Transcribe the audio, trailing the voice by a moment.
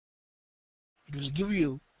it will give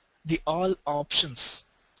you the all options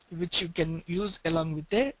which you can use along with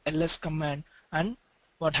the ls command, and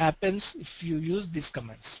what happens if you use these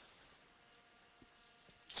commands.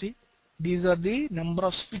 See, these are the number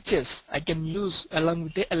of switches I can use along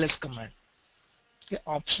with the ls command. Okay,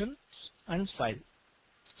 options and file.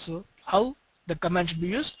 So how the command should be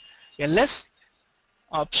used? ls,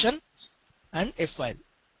 option, and a file.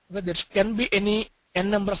 Okay, there can be any n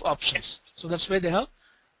number of options. So that's why they have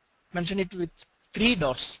mentioned it with 3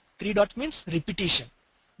 dots. 3 dot means repetition.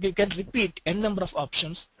 You can repeat n number of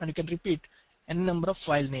options and you can repeat n number of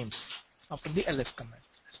file names after the ls command.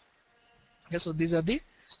 Okay, so these are the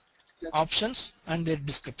options and their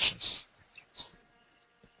descriptions.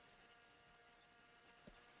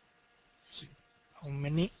 See how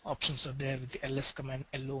many options are there with the ls command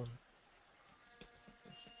alone.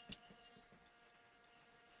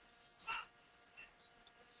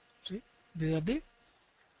 See, these are the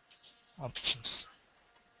options.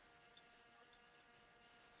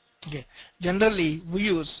 Okay, generally we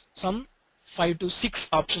use some 5 to 6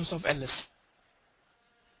 options of ls.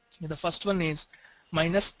 The first one is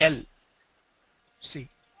 -l. See,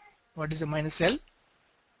 what is a -l?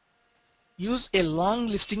 Use a long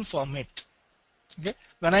listing format. Okay,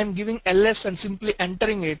 when I am giving ls and simply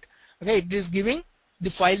entering it, okay, it is giving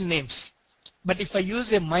the file names. But if I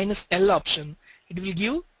use a -l option, it will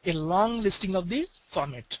give a long listing of the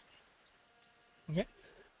format. Okay,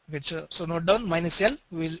 which so note down -l.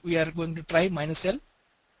 We are going to try -l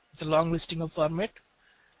with a long listing of format,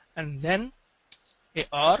 and then a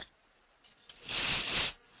or.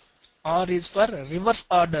 Or is for reverse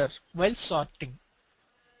order while sorting.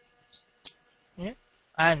 Okay,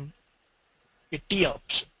 and a T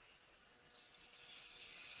option.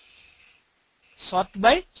 Sort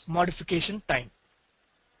by modification time.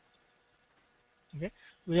 Okay,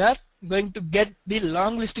 we are going to get the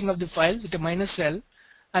long listing of the file with a -l,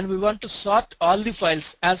 and we want to sort all the files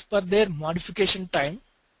as per their modification time,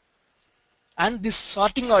 and this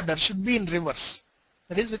sorting order should be in reverse,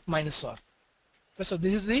 that is with -or. Okay, so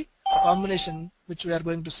this is the combination which we are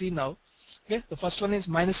going to see now. Okay, the first one is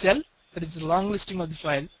 -l, that is the long listing of the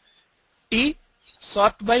file. T,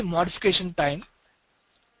 sort by modification time,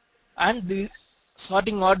 and the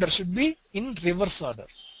sorting order should be in reverse order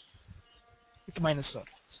with -or.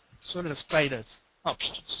 So let us try those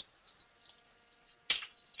options.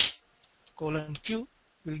 :Q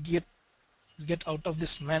will get out of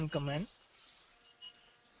this man command.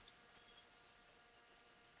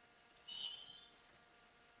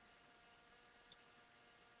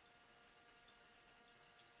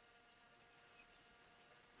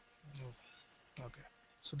 Okay,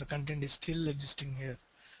 so the content is still existing here.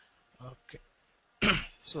 Okay,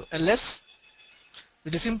 so ls,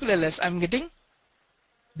 with a simple ls, I am getting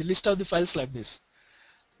the list of the files like this.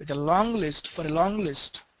 With a long list, for a long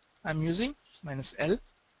list, I am using -l.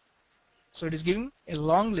 So it is giving a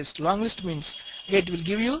long list. Long list means it will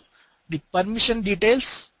give you the permission details,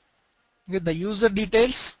 the user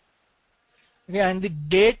details, and the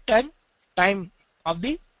date and time of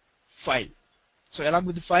the file. So along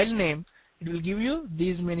with the file name, it will give you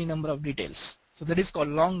these many number of details. So that is called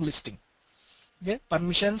long listing. Okay,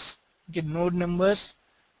 permissions, okay, node numbers,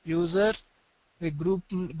 user, the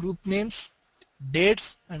group names,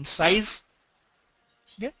 dates and size,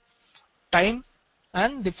 okay, time,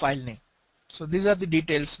 and the file name. So these are the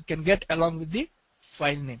details you can get along with the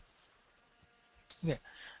file name. Okay,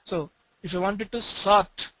 so if you wanted to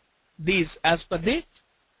sort these as per the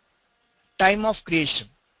time of creation,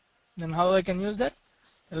 then how I can use that?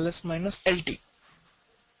 ls -lt.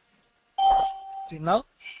 See, now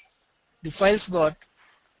the files got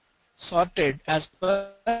sorted as per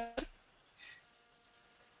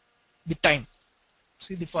the time.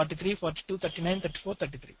 See, the 43, 42, 39, 34,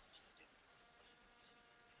 33.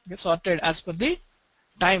 Okay, sorted as per the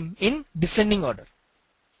time in descending order.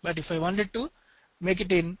 But if I wanted to make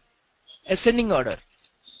it in ascending order,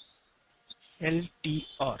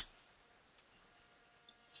 LTR.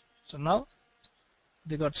 So now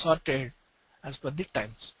they got sorted as per the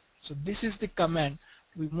times. So this is the command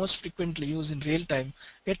we most frequently use in real time,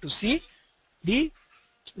 okay, to see the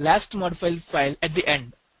last modified file at the end.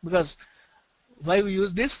 Because why we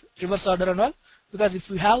use this reverse order and all? Because if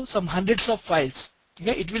we have some hundreds of files,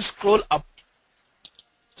 okay, it will scroll up.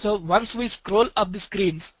 So once we scroll up the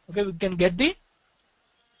screens, okay, we can get the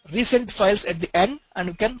recent files at the end, and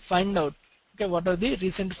we can find out, okay, what are the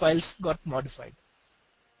recent files got modified.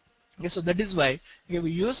 Okay, so that is why, okay,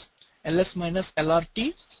 we use ls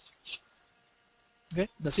 -lrt. Okay,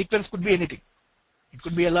 the sequence could be anything. It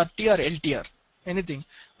could be LRT or LTR, anything,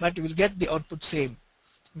 but we will get the output same.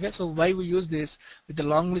 Okay, so why we use this with the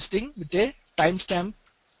long listing with a timestamp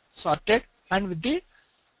sorted and with the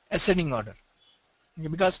ascending order. Okay,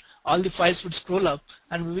 because all the files would scroll up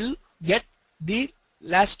and we will get the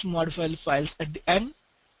last modifiable files at the end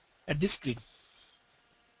at the screen.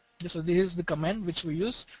 Okay, so this is the command which we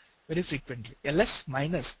use very frequently. ls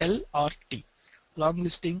minus l or t, long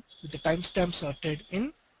listing with the timestamp sorted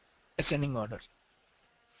in ascending order.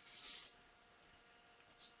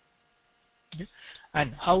 Okay.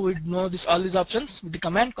 And how we know this all these options? With the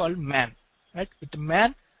command called man, right? With the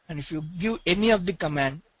man, and if you give any of the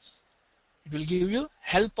command, it will give you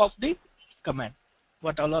help of the command,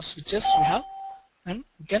 what all our switches we have, and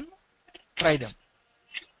you can try them.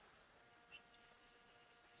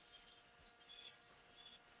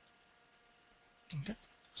 Okay,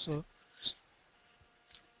 so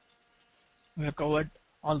we have covered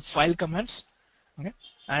all file commands. Okay,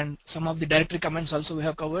 and some of the directory commands also we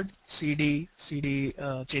have covered: cd,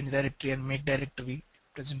 change directory and make directory,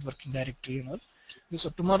 present working directory and all. Okay, so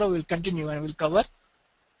tomorrow we'll continue and we'll cover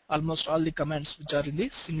almost all the commands which are in the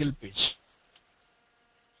single page.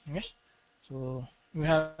 Okay, so you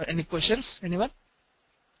have any questions, anyone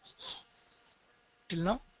till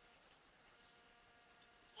now?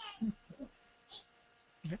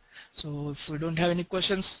 Okay, so if we don't have any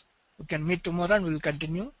questions, we can meet tomorrow and we will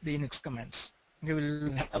continue the Unix commands. Okay,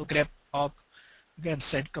 we'll have grep, awk, and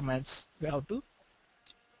set commands, how to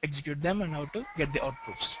execute them and how to get the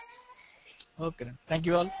outputs. Okay, then. Thank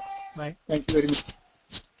you all. Bye. Thank you very much.